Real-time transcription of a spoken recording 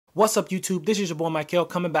What's up YouTube? This is your boy Michael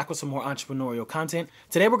coming back with some more entrepreneurial content.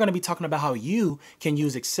 Today we're going to be talking about how you can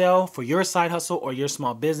use Excel for your side hustle or your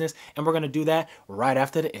small business, and we're going to do that right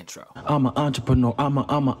after the intro. I'm an entrepreneur, I'm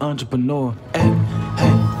an entrepreneur.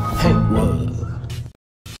 Hey, what?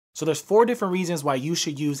 So there's 4 different reasons why you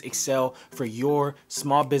should use Excel for your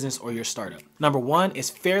small business or your startup. Number 1,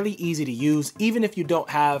 it's fairly easy to use, even if you don't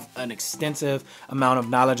have an extensive amount of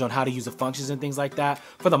knowledge on how to use the functions and things like that.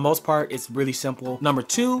 For the most part, it's really simple. Number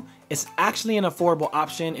 2, it's actually an affordable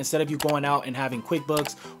option instead of you going out and having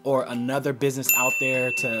QuickBooks or another business out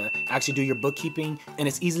there to actually do your bookkeeping, and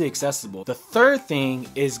it's easily accessible. The third thing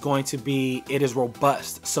is going to be it is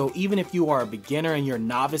robust. So even if you are a beginner and you're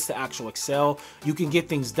novice to actual Excel, you can get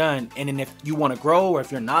things done. And then if you want to grow, or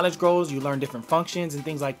if your knowledge grows, you learn different functions and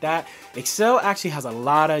things like that. Excel actually has a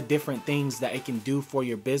lot of different things that it can do for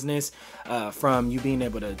your business, from you being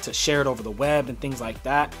able to share it over the web and things like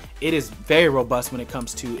that. It is very robust when it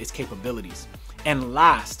comes to its capabilities. And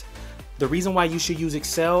last, the reason why you should use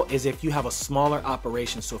Excel is if you have a smaller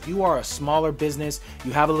operation. So if you are a smaller business,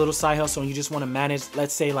 you have a little side hustle and you just want to manage,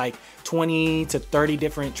 let's say like 20 to 30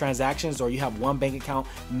 different transactions, or you have one bank account,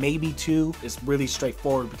 maybe 2, it's really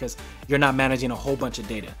straightforward because you're not managing a whole bunch of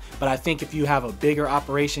data. But I think if you have a bigger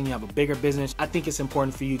operation, you have a bigger business, I think it's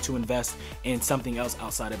important for you to invest in something else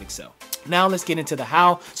outside of Excel. Now let's get into the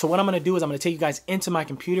how. So what I'm going to do is I'm going to take you guys into my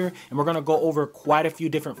computer and we're going to go over quite a few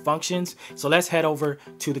different functions. So let's head over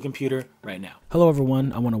to the computer right now. Hello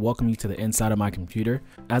everyone, I want to welcome you to the inside of my computer.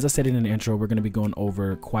 As I said in the intro, we're going to be going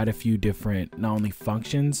over quite a few different, not only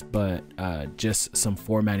functions, but just some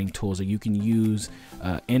formatting tools that you can use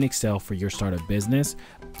in Excel for your startup business.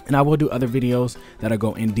 And I will do other videos that'll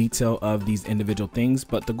go in detail of these individual things,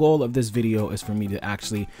 but the goal of this video is for me to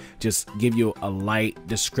actually just give you a light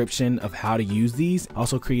description of how to use these.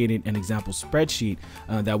 Also created an example spreadsheet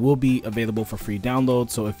that will be available for free download.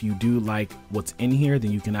 So if you do like what's in here,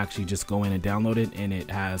 then you can actually just go in and download it, and it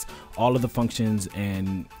has all of the functions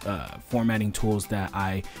and formatting tools that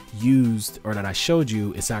I used or that I showed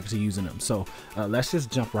you. It's actually using them. So let's just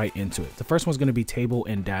jump right into it. The first one's going to be table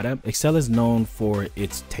and data. Excel is known for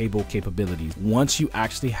its table capabilities. Once you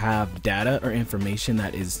actually have data or information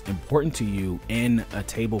that is important to you in a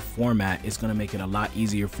table format, it's going to make it a lot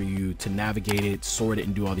easier for you to navigate it, sort it,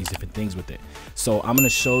 and do all these different things with it. So I'm going to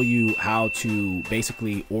show you how to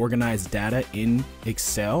basically organize data in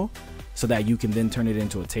Excel so that you can then turn it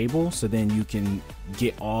into a table, so then you can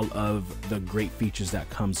get all of the great features that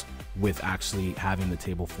comes with actually having the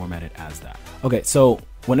table formatted as that. Okay, so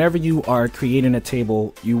whenever you are creating a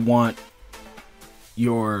table, you want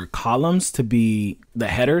your columns to be the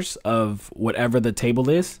headers of whatever the table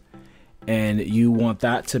is, and you want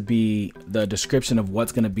that to be the description of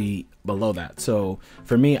what's going to be below that. So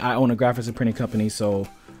for me, I own a graphics and printing company, so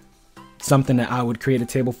something that I would create a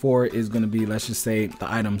table for is going to be, let's just say,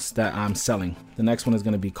 the items that I'm selling. The next one is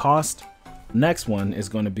going to be cost. Next one is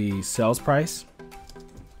going to be sales price.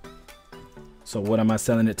 So what am I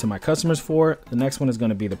selling it to my customers for? The next one is going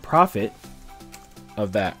to be the profit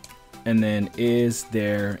of that. And then, is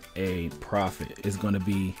there a profit, is going to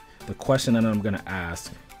be the question that I'm going to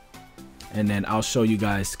ask. And then I'll show you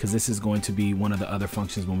guys, because this is going to be one of the other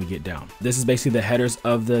functions when we get down. This is basically the headers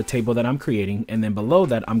of the table that I'm creating. And then below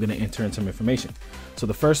that, I'm going to enter in some information. So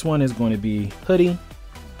the first one is going to be hoodie.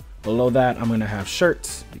 Below that, I'm going to have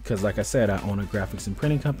shirts, because like I said, I own a graphics and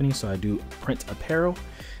printing company, so I do print apparel.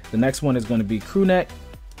 The next one is going to be crew neck.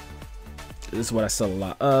 This is what I sell a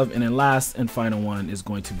lot of. And then last and final one is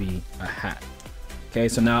going to be a hat. Okay,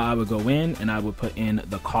 so now I would go in and I would put in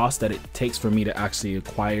the cost that it takes for me to actually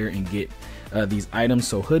acquire and get these items.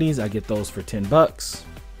 So hoodies, I get those for 10 bucks.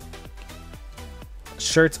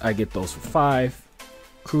 Shirts, I get those for 5.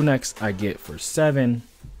 Crew necks, I get for 7.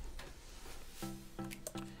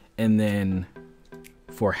 And then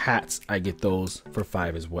for hats, I get those for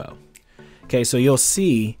 5 as well. Okay, so you'll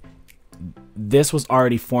see this was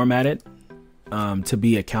already formatted to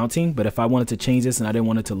be accounting, but if I wanted to change this and I didn't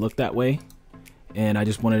want it to look that way, and I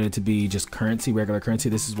just wanted it to be just currency, regular currency,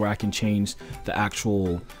 this is where I can change the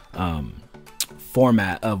actual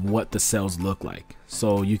format of what the cells look like.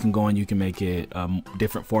 So you can go in, you can make it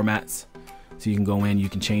different formats. So you can go in, you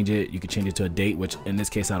can change it. You can change it to a date, which in this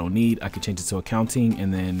case I don't need. I can change it to accounting,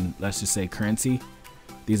 and then let's just say currency.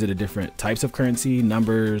 These are the different types of currency,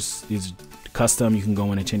 numbers, these custom. You can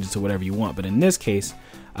go in and change it to whatever you want. But in this case,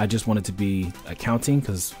 I just want it to be accounting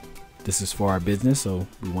because this is for our business. So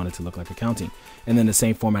we want it to look like accounting. And then the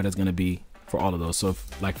same format is going to be for all of those. So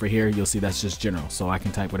if, like for here, you'll see that's just general. So I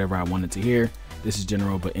can type whatever I wanted to here. This is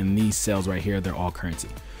general, but in these cells right here, they're all currency.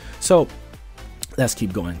 So let's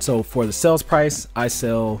keep going. So for the sales price, I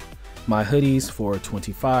sell my hoodies for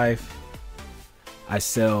 25. I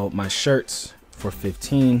sell my shirts for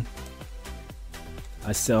 15.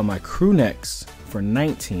 I sell my crew necks for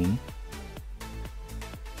 19.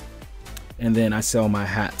 And then I sell my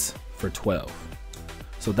hats for 12.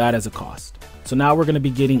 So that is a cost. So now we're going to be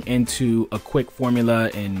getting into a quick formula,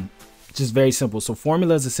 and just very simple. So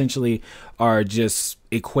formulas essentially are just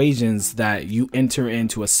equations that you enter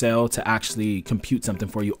into a cell to actually compute something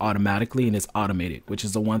for you automatically, and it's automated, which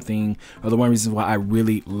is the one thing, or the one reason why I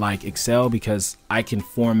really like Excel, because I can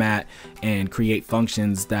format and create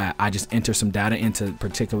functions that I just enter some data into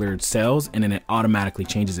particular cells and then it automatically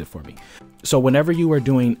changes it for me. So whenever you are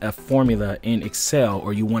doing a formula in Excel,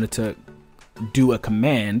 or you wanted to do a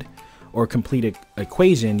command or complete an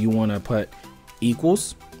equation, you want to put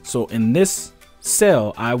equals. So in this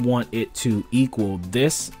cell, I want it to equal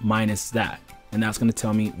this minus that, and that's going to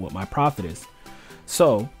tell me what my profit is.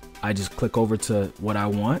 So I just click over to what I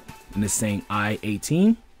want, and it's saying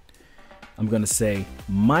I-18. I'm going to say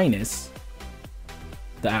minus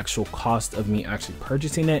the actual cost of me actually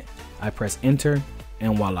purchasing it. I press enter,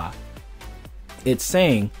 and voila. It's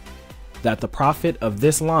saying that the profit of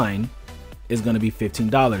this line is going to be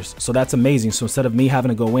 $15. So that's amazing. So instead of me having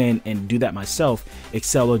to go in and do that myself,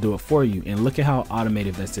 Excel will do it for you. And look at how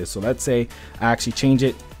automated this is. So let's say I actually change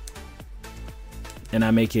it and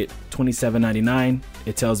I make it $27.99.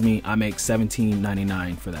 It tells me I make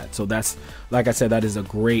 $17.99 for that. So that's, like I said, that is a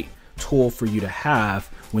great tool for you to have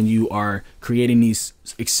when you are creating these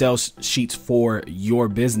Excel sheets for your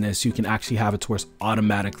business. You can actually have it to where it's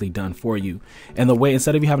automatically done for you. And the way,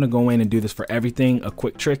 instead of you having to go in and do this for everything, a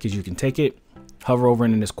quick trick is you can take it, hover over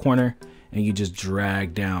in this corner, and you just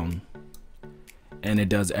drag down, and it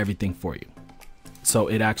does everything for you. So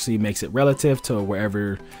it actually makes it relative to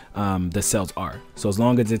wherever the cells are. So as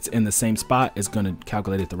long as it's in the same spot, it's going to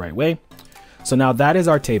calculate it the right way. So now that is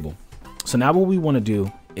our table. So now what we want to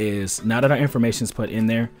do is, now that our information is put in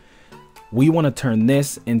there, we want to turn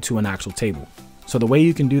this into an actual table. So the way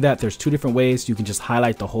you can do that, there's two different ways. You can just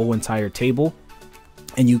highlight the whole entire table,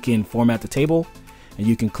 and you can format the table, and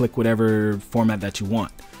you can click whatever format that you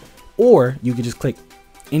want. Or you can just click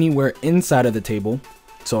anywhere inside of the table.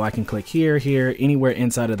 So I can click here, here, anywhere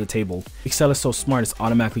inside of the table. Excel is so smart, it's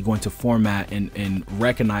automatically going to format and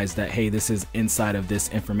recognize that, hey, this is inside of this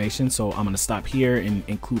information. So I'm going to stop here and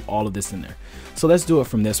include all of this in there. So let's do it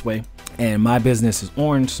from this way. And my business is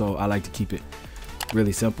orange, so I like to keep it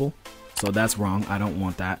really simple. So that's wrong. I don't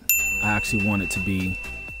want that. I actually want it to be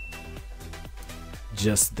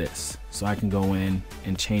just this. So I can go in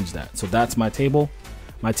and change that. So that's my table.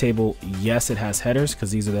 My table, yes, it has headers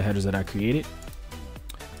because these are the headers that I created.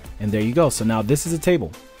 And there you go. So now this is a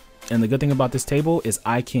table. And the good thing about this table is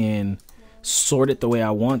I can sort it the way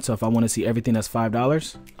I want. So if I want to see everything that's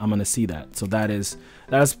 $5, I'm going to see that. So that's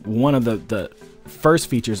one of the first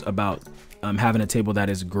features about having a table that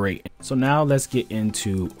is great. So now let's get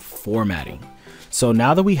into formatting. So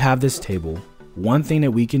now that we have this table, one thing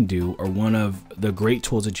that we can do, or one of the great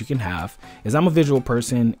tools that you can have, is, I'm a visual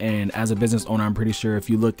person, and as a business owner, I'm pretty sure if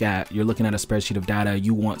you're looking at a spreadsheet of data,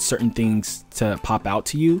 you want certain things to pop out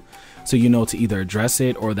to you, so you know to either address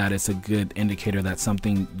it or that it's a good indicator that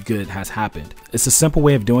something good has happened. It's a simple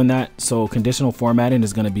way of doing that. So conditional formatting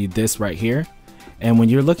is going to be this right here. And when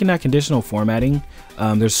you're looking at conditional formatting,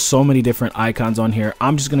 there's so many different icons on here.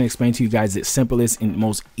 I'm just going to explain to you guys the simplest and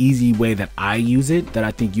most easy way that I use it, that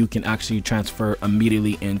I think you can actually transfer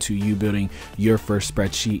immediately into you building your first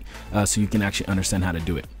spreadsheet, so you can actually understand how to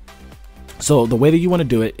do it. So the way that you want to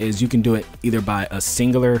do it is, you can do it either by a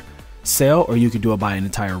singular cell, or you could do it by an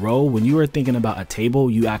entire row. When you were thinking about a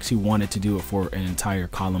table, you actually wanted to do it for an entire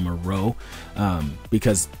column or row,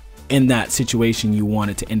 because in that situation, you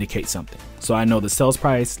wanted to indicate something. So I know the sales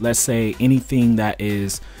price, let's say anything that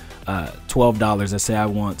is $12. Let's say I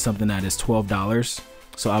want something that is $12.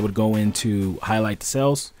 So I would go into highlight the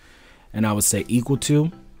cells, and I would say equal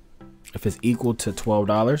to. If it's equal to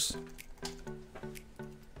 $12,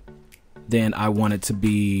 then I want it to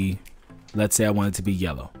be, let's say I want it to be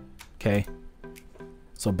yellow. Okay.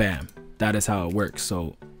 So bam, that is how it works.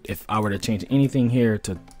 So if I were to change anything here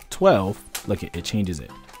to 12, look, it changes it.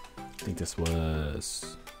 I think this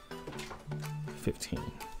was 15.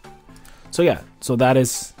 So yeah, so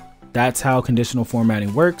that's how conditional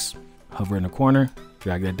formatting works. Hover in the corner,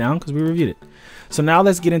 drag that down because we reviewed it. So now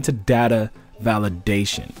let's get into data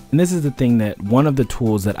validation. And this is the thing, that one of the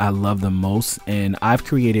tools that I love the most, and I've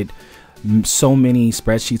created so many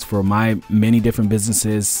spreadsheets for my many different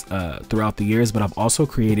businesses throughout the years, but I've also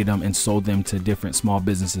created them and sold them to different small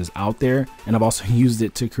businesses out there. And I've also used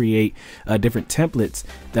it to create different templates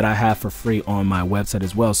that I have for free on my website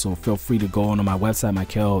as well. So feel free to go on my website,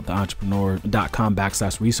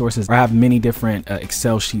 michaeltheentrepreneur.com/resources. I have many different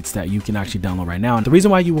Excel sheets that you can actually download right now. And the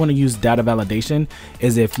reason why you want to use data validation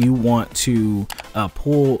is if you want to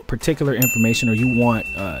pull particular information, or you want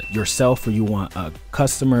yourself, or you want a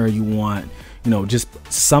customer, you want, just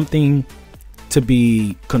something to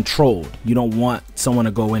be controlled. You don't want someone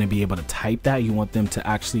to go in and be able to type that. You want them to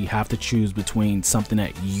actually have to choose between something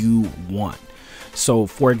that you want. So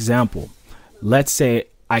for example, let's say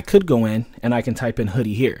I could go in and I can type in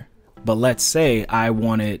hoodie here, but let's say I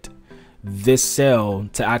wanted this cell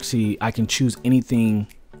to actually, I can choose anything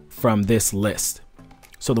from this list.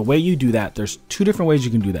 So the way you do that, there's two different ways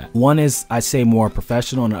you can do that. One is, I say, more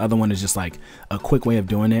professional, and the other one is just like a quick way of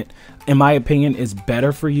doing it. In my opinion, it's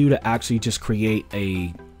better for you to actually just create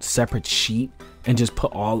a separate sheet and just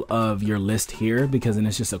put all of your list here, because then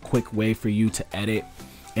it's just a quick way for you to edit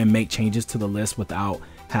and make changes to the list without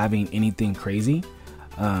having anything crazy.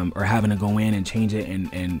 Or having to go in and change it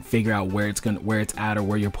and figure out where it's at, or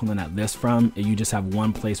where you're pulling that list from. You just have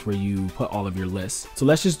one place where you put all of your lists. So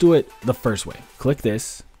let's just do it the first way. Click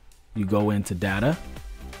this, you go into data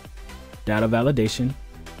validation.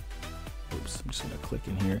 Oops, I'm just gonna click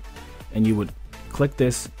in here, and you would click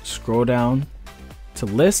this, scroll down to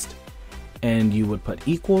list, and you would put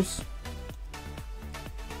equals,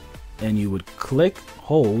 and you would click,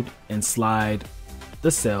 hold, and slide the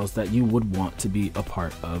cells that you would want to be a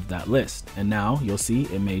part of that list. And now you'll see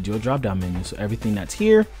it made you a drop down menu. So everything that's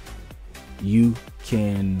here, you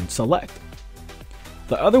can select.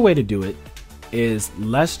 The other way to do it is,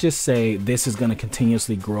 let's just say this is going to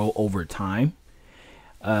continuously grow over time.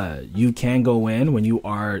 You can go in, when you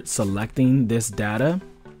are selecting this data,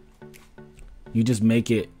 you just make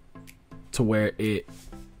it to where it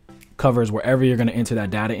covers wherever you're going to enter that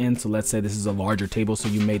data in. So let's say this is a larger table, so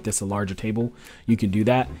you made this a larger table. You can do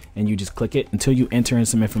that, and you just click it until you enter in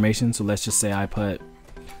some information. So let's just say I put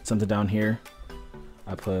something down here.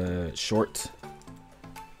 I put short.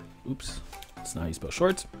 Oops, that's not how you spell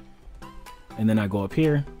short. And then I go up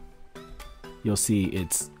here, you'll see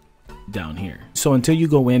it's down here. So until you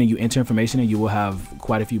go in and you enter information, and you will have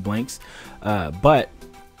quite a few blanks, but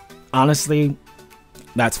honestly,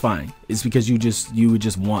 that's fine. It's because you would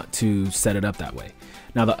just want to set it up that way.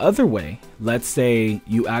 Now the other way, let's say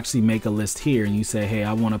you actually make a list here, and you say, hey,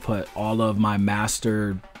 I want to put all of my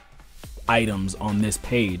master items on this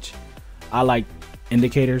page. I like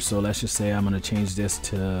indicators, so let's just say I'm going to change this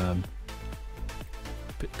to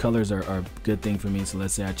colors are a good thing for me. So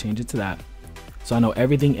let's say I change it to that. So I know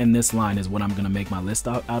everything in this line is what I'm going to make my list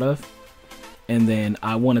out of. And then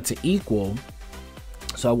I want it to equal.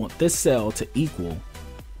 So I want this cell to equal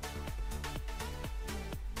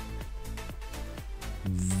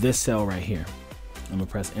this cell right here. I'm gonna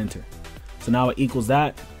press enter. So now it equals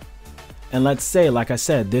that. And let's say, like I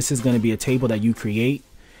said, this is going to be a table that you create,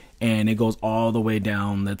 and it goes all the way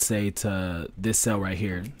down, let's say, to this cell right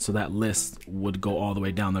here. So that list would go all the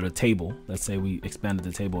way down to the table. Let's say we expanded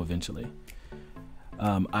the table eventually.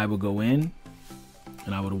 I would go in,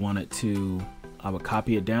 and I would want it to, I would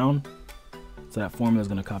copy it down. So that formula is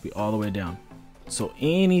going to copy all the way down. So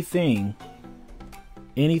anything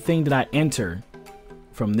that I enter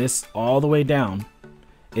from this all the way down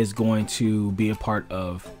is going to be a part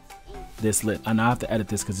of this list. And I have to edit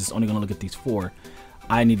this because it's only going to look at these four.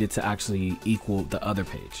 I needed to actually equal the other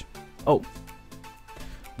page. Oh,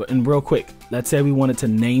 but in real quick, let's say we wanted to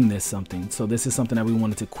name this something. So this is something that we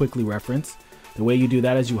wanted to quickly reference. The way you do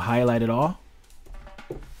that is you highlight it all.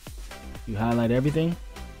 You highlight everything.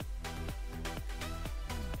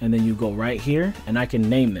 And then you go right here, and I can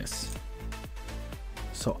name this.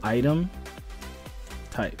 So item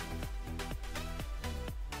type.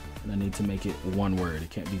 And I need to make it one word. It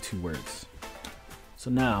can't be two words. So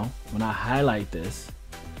now when I highlight this,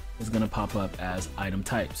 it's going to pop up as item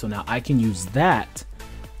type. So now I can use that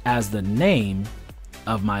as the name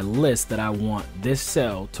of my list that I want this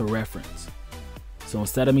cell to reference. So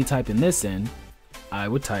instead of me typing this in, I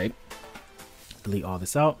would type, delete all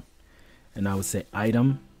this out, and I would say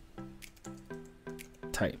item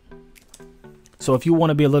type. So if you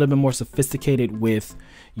want to be a little bit more sophisticated with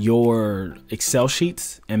your Excel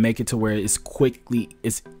sheets and make it to where it's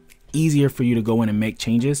easier for you to go in and make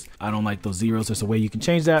changes. I don't like those zeros. There's a way you can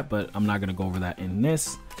change that, but I'm not going to go over that in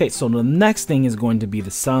this. Okay, so the next thing is going to be the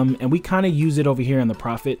sum, and we kind of use it over here in the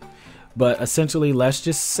profit, but essentially let's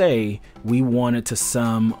just say we wanted to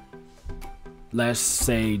sum let's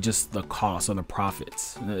say just the cost or the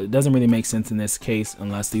profits. It doesn't really make sense in this case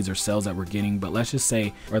unless these are sales that we're getting, but let's just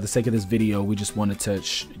say, for the sake of this video, we just wanted to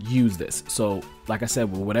use this. So like I said,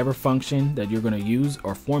 with whatever function that you're going to use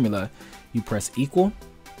or formula, you press equal,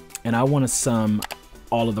 and I want to sum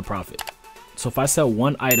all of the profit. So if I sell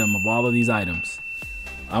one item of all of these items,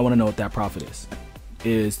 I want to know what that profit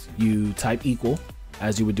is you type equal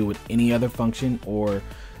as you would do with any other function or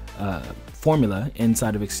formula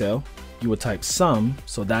inside of Excel. You would type sum,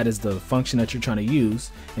 so that is the function that you're trying to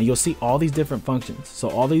use, and you'll see all these different functions. So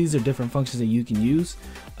all these are different functions that you can use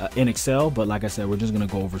in Excel, but like I said, we're just going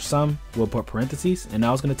to go over sum. We'll put parentheses, and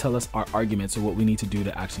now it's going to tell us our arguments or what we need to do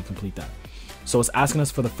to actually complete that. So it's asking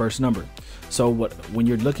us for the first number. So when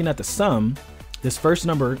you're looking at the sum, this first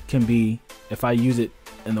number can be, if I use it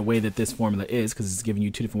in the way that this formula is, because it's giving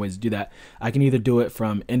you two different ways to do that, I can either do it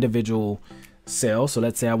from individual sales. So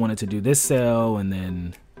let's say I wanted to do this cell and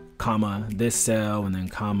then comma this cell and then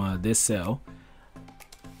comma this cell.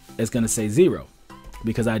 It's going to say 0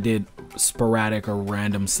 because I did sporadic or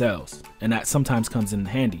random cells, and that sometimes comes in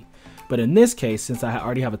handy. But in this case, since I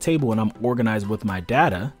already have a table and I'm organized with my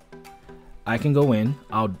data, I can go in,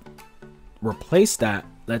 I'll replace that.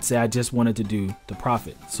 Let's say I just wanted to do the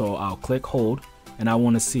profit, so I'll click hold, and I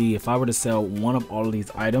want to see if I were to sell one of all of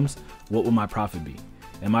these items, what would my profit be?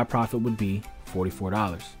 And my profit would be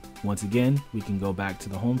 $44. Once again, we can go back to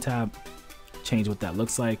the home tab, change what that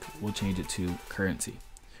looks like. We'll change it to currency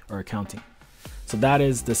or accounting. So that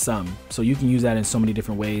is the sum. So you can use that in so many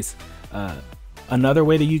different ways. Another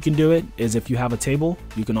way that you can do it is if you have a table,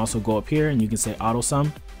 you can also go up here and you can say auto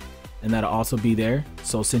sum, and that'll also be there.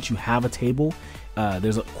 So since you have a table,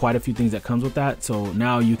 there's quite a few things that comes with that. So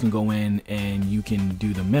now you can go in and you can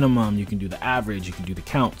do the minimum, you can do the average, you can do the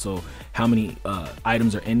count. So how many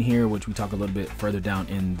items are in here, which we talk a little bit further down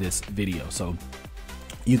in this video. So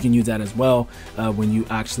you can use that as well. When you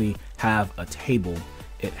actually have a table,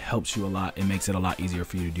 it helps you a lot. It makes it a lot easier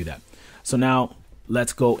for you to do that. So now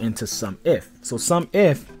let's go into sum if. So sum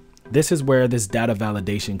if, this is where this data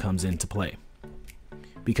validation comes into play,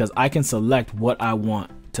 because I can select what I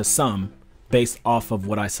want to sum based off of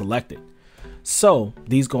what I selected. So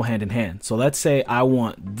these go hand in hand. So let's say I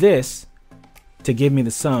want this to give me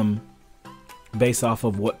the sum based off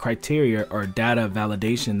of what criteria or data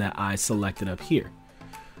validation that I selected up here.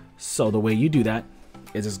 So the way you do that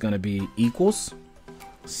is it's going to be equals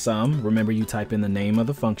sum. Remember, you type in the name of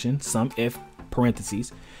the function, sum if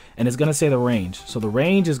parentheses, and it's going to say the range. So the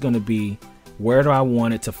range is going to be where do I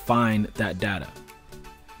want it to find that data.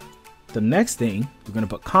 The next thing we're going to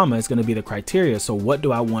put comma is going to be the criteria. So what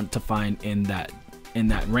do I want to find in that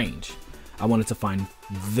range? I want it to find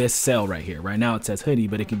this cell right here. Right now it says hoodie,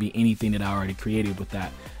 but it can be anything that I already created with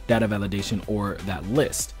that data validation or that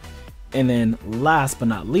list. And then last but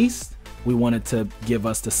not least, we want it to give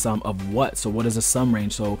us the sum of what. So what is a sum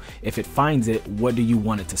range? So if it finds it, what do you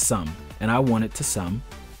want it to sum? And I want it to sum,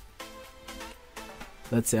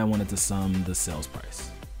 let's say I wanted to sum the sales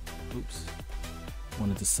price. Oops.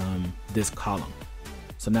 Wanted to sum this column.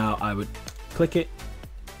 So now I would click it,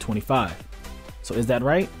 25. So is that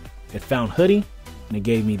right? It found hoodie and it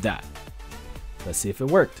gave me that. Let's see if it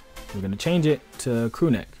worked. We're going to change it to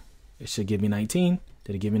crew neck. It should give me 19.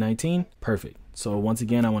 Did it give me 19? Perfect. So once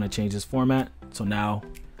again, I want to change this format. So now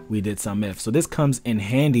we did sum if. So this comes in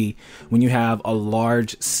handy when you have a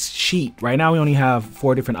large sheet. Right now we only have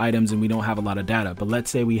 4 different items and we don't have a lot of data, but let's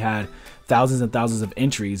say we had thousands and thousands of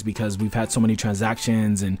entries because we've had so many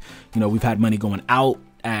transactions, and we've had money going out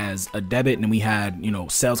as a debit, and we had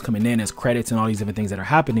sales coming in as credits and all these different things that are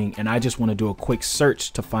happening. And I just want to do a quick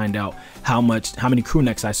search to find out how many crew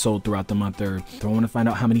necks I sold throughout the month, or I want to find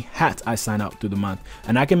out how many hats I signed out through the month.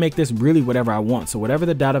 And I can make this really whatever I want. So whatever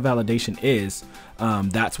the data validation is,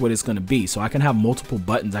 that's what it's going to be. So I can have multiple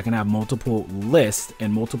buttons, I can have multiple lists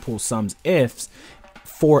and multiple sums ifs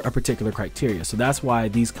for a particular criteria. So that's why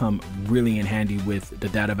these come really in handy with the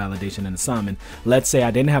data validation and the sum. And let's say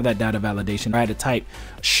I didn't have that data validation, I had to type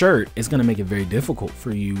shirt. It's going to make it very difficult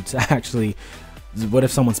for you to actually, what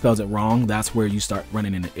if someone spells it wrong? That's where you start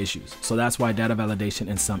running into issues. So that's why data validation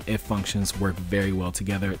and sum if functions work very well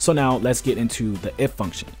together. So now let's get into the if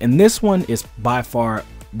function. And this one is by far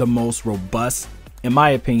the most robust, in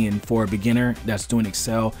my opinion, for a beginner that's doing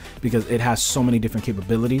Excel, because it has so many different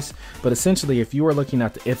capabilities. But essentially, if you are looking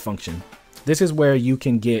at the if function, this is where you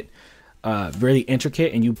can get really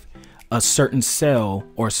intricate, and a certain cell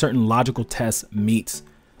or a certain logical test meets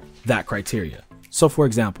that criteria. So for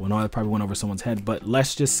example, I know I probably went over someone's head, but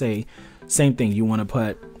let's just say same thing. You want to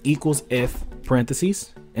put equals if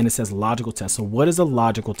parentheses, and it says logical test. So what is a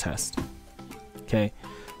logical test? Okay,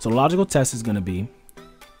 so logical test is going to be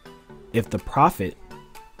if the profit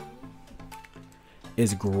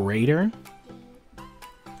is greater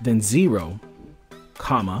than 0,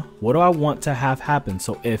 comma, what do I want to have happen?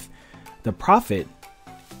 So if the profit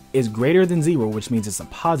is greater than 0, which means it's a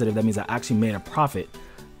positive, that means I actually made a profit,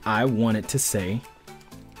 I want it to say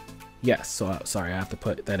yes. So sorry, I have to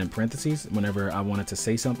put that in parentheses whenever I wanted to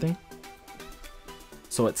say something.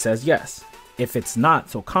 So it says yes. If it's not,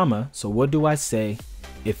 so comma, so what do I say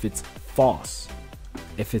if it's false?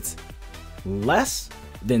 If it's less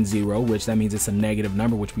than 0, which that means it's a negative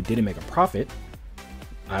number, which we didn't make a profit,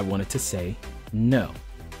 I want it to say no.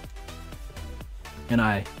 And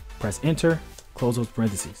I press enter, close those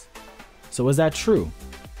parentheses. So is that true?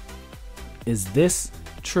 Is this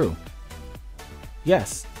true?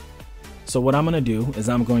 Yes. So what I'm going to do is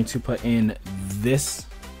I'm going to put in this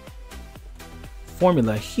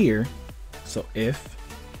formula here. So if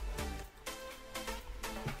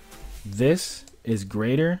this is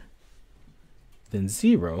greater than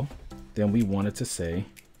 0, then we want it to say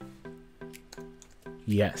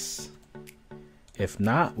yes. If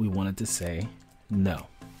not, we want it to say no.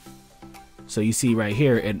 So you see right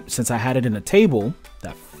here, and since I had it in a table,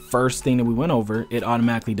 that first thing that we went over, it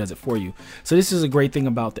automatically does it for you. So this is a great thing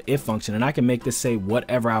about the if function, and I can make this say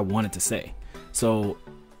whatever I want it to say. So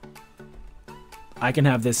I can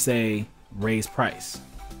have this say raise price.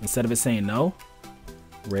 Instead of it saying no,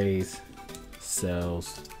 raise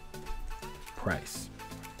sales price.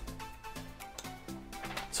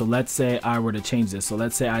 So let's say I were to change this. So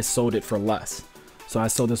let's say I sold it for less. So I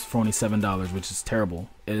sold this for only $7, which is terrible.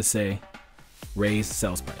 It'll say raise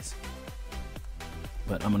sales price.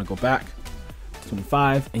 But I'm gonna go back to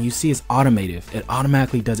 25, and you see it's automated. It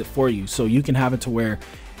automatically does it for you. So you can have it to where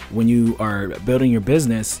when you are building your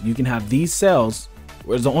business, you can have these cells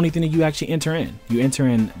where it's the only thing that you actually enter in. You enter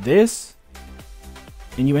in this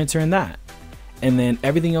and you enter in that. And then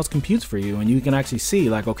everything else computes for you, and you can actually see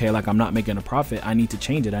like, okay, like I'm not making a profit. I need to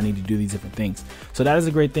change it. I need to do these different things. So that is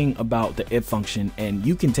a great thing about the if function, and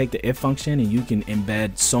you can take the if function and you can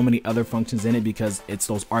embed so many other functions in it because it's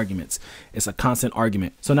those arguments. It's a constant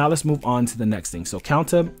argument. So now let's move on to the next thing. So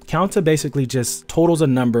counter basically just totals a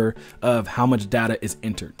number of how much data is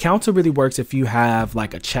entered. Counter really works if you have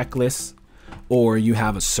like a checklist or you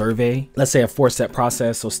have a survey. Let's say a 4-step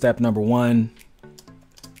process. So step number 1.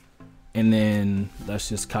 And then let's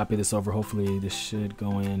just copy this over. Hopefully this should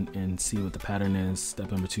go in and see what the pattern is.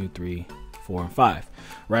 Step number 2, 3, 4, and 5,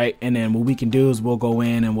 right? And then what we can do is we'll go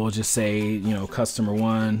in and we'll just say, you know, customer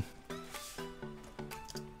 1.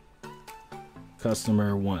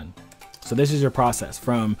 So this is your process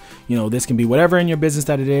from, you know, this can be whatever in your business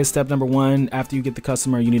that it is. Step number 1, after you get the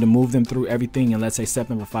customer, you need to move them through everything. And let's say step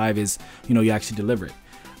number 5 is, you know, you actually deliver it.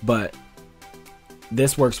 But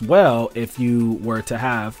this works well if you were to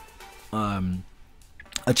have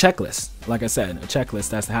a checklist. Like I said, a checklist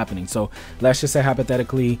that's happening. So let's just say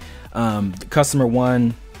hypothetically, customer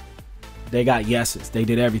 1, they got yeses. They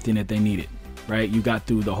did everything that they needed, right? You got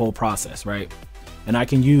through the whole process, right? And I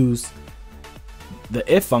can use the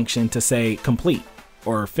if function to say complete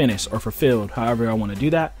or finished or fulfilled, however I want to do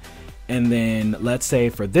that. And then let's say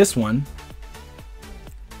for this one,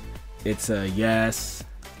 it's a yes.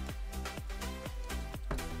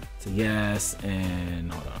 It's a yes,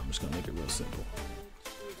 and hold on, I'm just gonna make it real simple.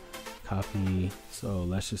 Copy. So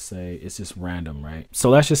let's just say it's just random, right?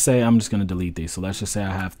 So let's just say I'm just gonna delete these. So let's just say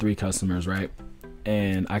I have 3 customers, right?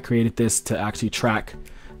 And I created this to actually track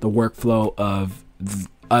the workflow of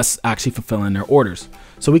us actually fulfilling their orders.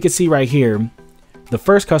 So we can see right here, the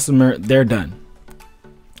first customer, they're done.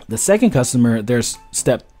 The second customer, there's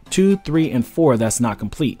step 2, 3, and 4 that's not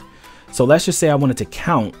complete. So let's just say I wanted to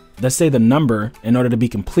count. Let's say the number, in order to be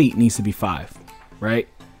complete, needs to be 5, right?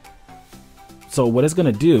 So what it's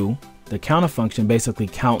gonna do, the counter function basically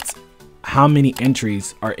counts how many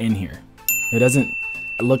entries are in here. It doesn't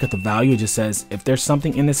look at the value, it just says, if there's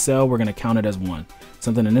something in this cell, we're gonna count it as 1.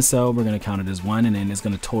 Something in this cell, we're gonna count it as 1, and then it's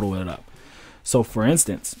gonna total it up. So for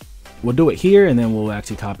instance, we'll do it here, and then we'll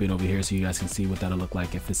actually copy it over here so you guys can see what that'll look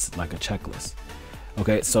like if it's like a checklist.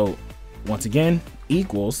 Okay, so once again,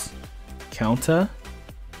 equals counter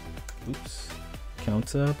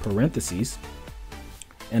parentheses,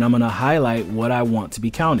 and I'm gonna highlight what I want to be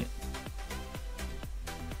counted.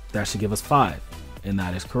 That should give us 5, and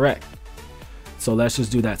that is correct. So let's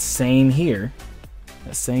just do that same here,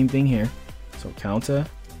 that same thing here. So counter,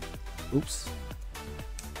 I'm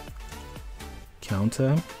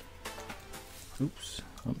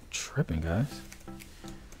tripping, guys.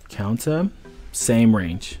 Counter, same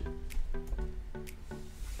range.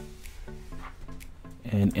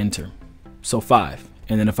 And enter. So 5.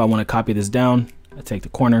 And then if I want to copy this down, I take the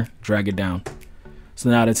corner, drag it down. So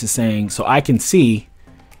now this is saying, so I can see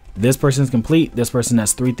this person's complete, this person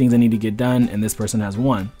has 3 things they need to get done, and this person has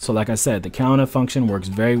 1. So like I said, the counter function works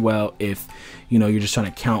very well if, you know, you're just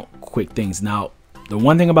trying to count quick things. Now, the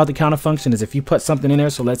one thing about the counter function is if you put something in there,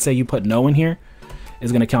 so let's say you put no in here,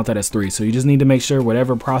 it's going to count that as 3. So you just need to make sure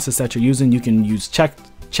whatever process that you're using, you can use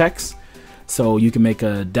checks. So you can make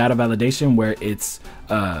a data validation where it's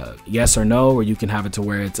yes or no, or you can have it to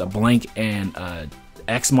where it's a blank and a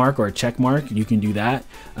X mark or a check mark. You can do that.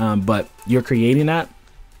 But you're creating that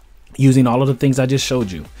using all of the things I just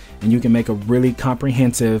showed you, and you can make a really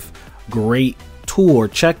comprehensive, great tool or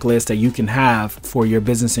checklist that you can have for your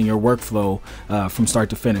business and your workflow from start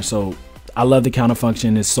to finish. So I love the counter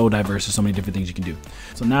function. It's so diverse. There's so many different things you can do.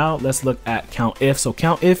 So now let's look at count if. So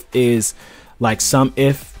count if is like sum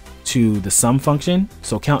if to the sum function.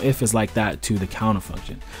 So count if is like that to the counter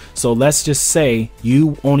function. So let's just say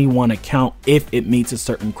you only want to count if it meets a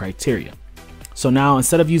certain criteria. So now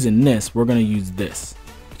instead of using this, we're going to use this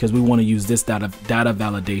because we want to use this data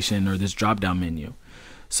validation or this drop down menu.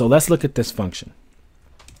 So let's look at this function.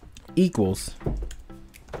 Equals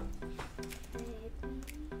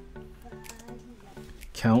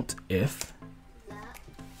count if.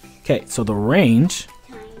 Okay, so the range,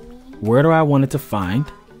 where do I want it to find?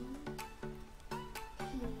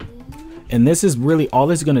 And this is really all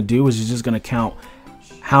it's going to do is you're just going to count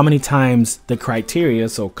how many times the criteria,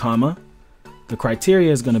 so comma, the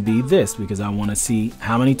criteria is going to be this because I want to see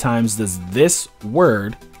how many times does this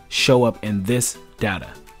word show up in this data.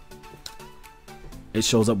 It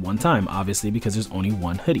shows up 1 time, obviously, because there's only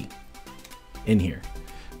 1 hoodie in here.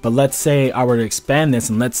 But let's say I were to expand this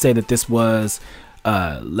and let's say that this was,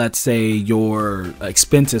 let's say your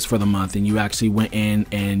expenses for the month, and you actually went in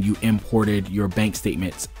and you imported your bank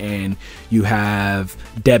statements and you have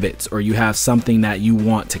debits, or you have something that you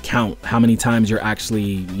want to count how many times you're actually,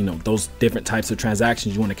 you know, those different types of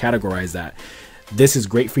transactions, you want to categorize that. This is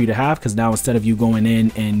great for you to have because now instead of you going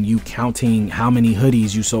in and you counting how many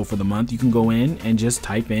hoodies you sold for the month, you can go in and just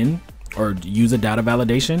type in or use a data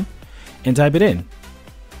validation and type it in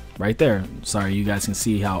right there. Sorry, you guys can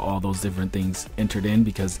see how all those different things entered in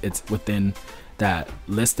because it's within that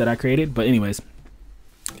list that I created. But anyways,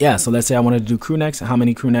 yeah, so let's say I wanted to do crew necks. How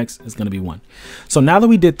many crew necks is going to be 1. So now that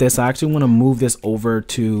we did this, I actually want to move this over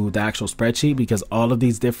to the actual spreadsheet because all of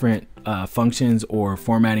these different functions or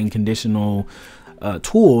formatting conditional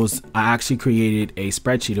tools, I actually created a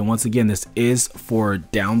spreadsheet. And once again, this is for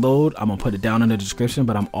download. I'm gonna put it down in the description,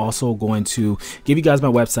 but I'm also going to give you guys my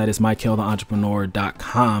website. It's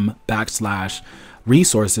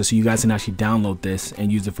mykeltheentrepreneur.com/resources, so you guys can actually download this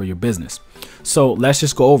and use it for your business. So let's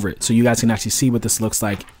just go over it so you guys can actually see what this looks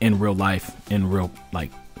like in real life, real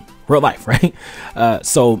life, right?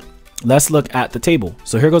 So let's look at the table.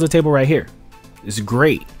 So here goes the table right here. It's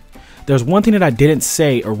great. There's one thing that I didn't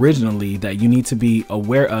say originally that you need to be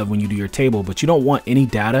aware of when you do your table, but you don't want any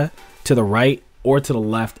data to the right or to the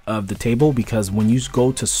left of the table because when you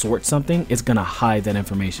go to sort something, it's going to hide that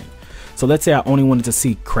information. So let's say I only wanted to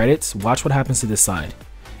see credits. Watch what happens to this side.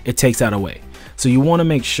 It takes that away. So you want to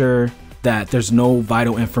make sure that there's no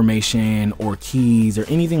vital information or keys or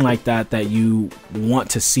anything like that that you want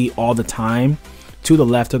to see all the time to the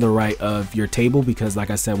left or the right of your table, because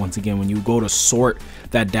like I said, once again, when you go to sort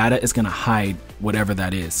that data, it's going to hide whatever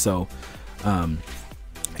that is. So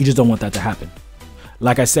you just don't want that to happen.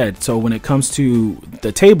 Like I said, so when it comes to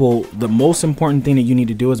the table, the most important thing that you need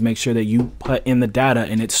to do is make sure that you put in the data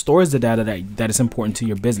and it stores the data that is important to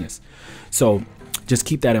your business. So just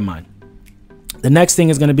keep that in mind. The next thing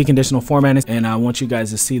is going to be conditional formatting, and I want you guys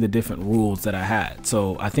to see the different rules that I had.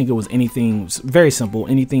 So I think it was anything very simple,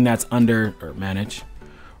 anything that's under, or manage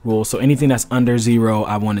rules. So anything that's under 0,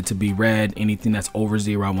 I want it to be red. Anything that's over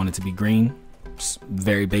 0, I want it to be green. It's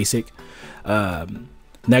very basic.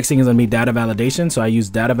 Next thing is going to be data validation. So I use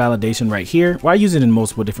data validation right here. Well, I use it in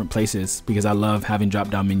multiple different places because I love having drop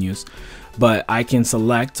down menus, but I can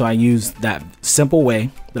select. So I use that simple way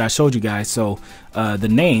that I showed you guys. So the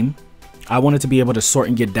name, I wanted to be able to sort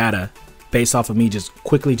and get data based off of me just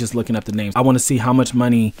quickly just looking up the names. I want to see how much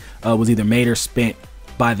money was either made or spent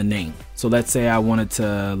by the name. So let's say I wanted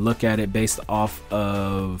to look at it based off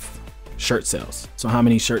of shirt sales. So how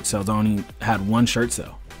many shirt sales? I only had 1 shirt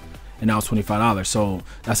sale, and that was $25. So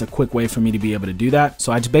that's a quick way for me to be able to do that.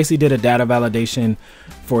 So I just basically did a data validation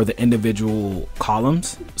for the individual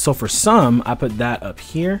columns. So for some, I put that up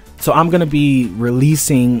here. So I'm going to be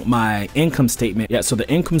releasing my income statement. Yeah. So the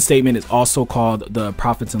income statement is also called the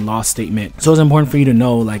profits and loss statement. So it's important for you to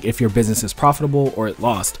know, like, if your business is profitable or it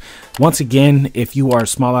lost. Once again, if you are a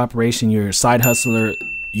small operation, you're a side hustler,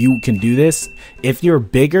 you can do this. If you're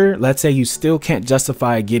bigger, let's say you still can't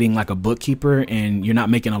justify getting like a bookkeeper and you're not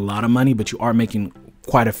making a lot of money, but you are making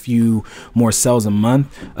quite a few more sales a month,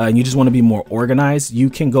 and you just want to be more organized, you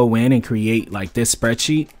can go in and create like this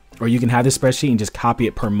spreadsheet, or you can have this spreadsheet and just copy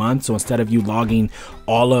it per month. So instead of you logging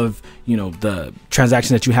all of, you know, the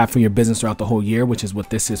transactions that you have for your business throughout the whole year, which is what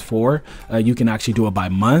this is for, you can actually do it by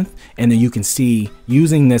month. And then you can see,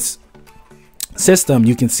 using this system,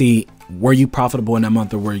 you can see were you profitable in that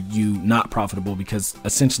month or were you not profitable, because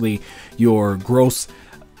essentially your gross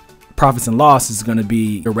profits and loss is going to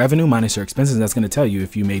be your revenue minus your expenses. That's going to tell you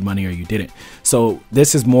if you made money or you didn't. So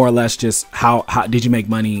this is more or less just how did you make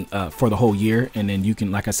money for the whole year, and then you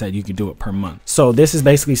can, like I said, you can do it per month. So this is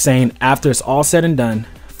basically saying after it's all said and done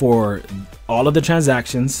for all of the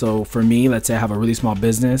transactions. So for me, let's say I have a really small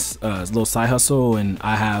business, a little side hustle, and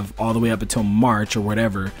I have all the way up until March or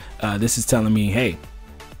whatever. This is telling me, hey,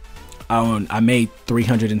 I made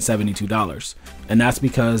 $372, and that's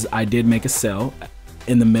because I did make a sale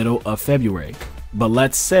in the middle of February. But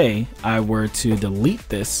let's say I were to delete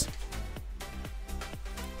this,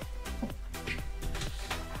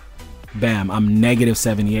 bam, I'm negative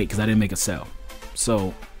 78 because I didn't make a sale.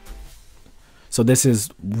 So this is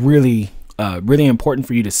really really important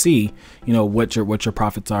for you to see, you know, what your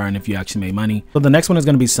profits are and if you actually made money. So the next one is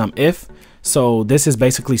going to be sum if. So this is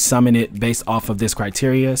basically summing it based off of this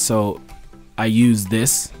criteria. So I use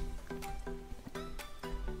this.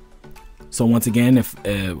 So once again, if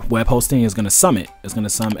web hosting is going to sum it, it's going to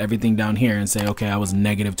sum everything down here and say, okay, I was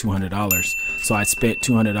negative $200. So I spent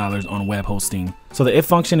 $200 on web hosting. So the if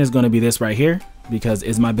function is going to be this right here, because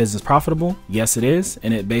is my business profitable? Yes, it is.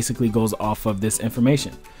 And it basically goes off of this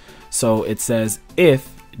information. So it says if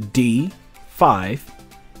D5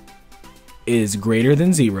 is greater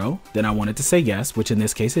than 0, then I want it to say yes, which in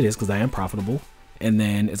this case it is because I am profitable. And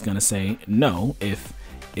then it's going to say no if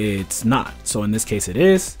it's not. So in this case it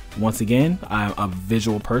is. Once again, I'm a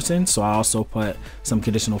visual person, so I also put some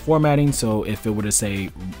conditional formatting. So if it were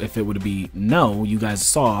to be no, you guys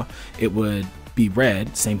saw it would be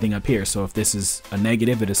red. Same thing up here. So if this is a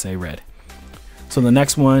negative, it'll say red. So the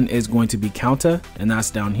next one is going to be counter, and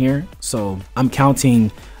that's down here. So I'm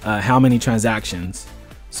counting how many transactions.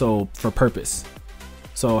 So for purpose,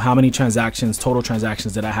 so how many transactions, total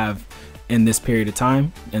transactions that I have in this period of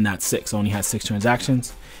time, and that's 6. I only had 6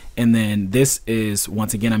 transactions. And then this is,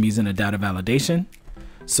 once again, I'm using a data validation.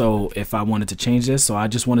 So if I wanted to change this, so I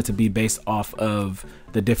just want it to be based off of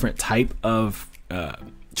the different type of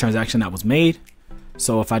transaction that was made.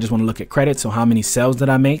 So if I just want to look at credit, so how many sales did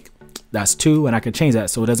I make? That's 2, and I could change that.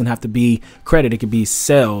 So it doesn't have to be credit. It could be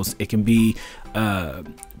sales. It can be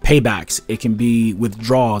paybacks. It can be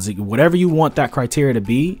withdrawals. Whatever you want that criteria to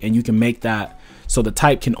be, and you can make that so the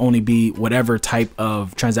type can only be whatever type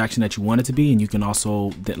of transaction that you want it to be. And you can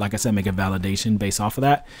also, like I said, make a validation based off of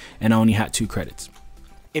that. And I only had 2 credits.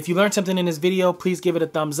 If you learned something in this video, please give it a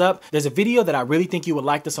thumbs up. There's a video that I really think you would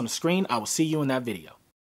like that's on the screen. I will see you in that video.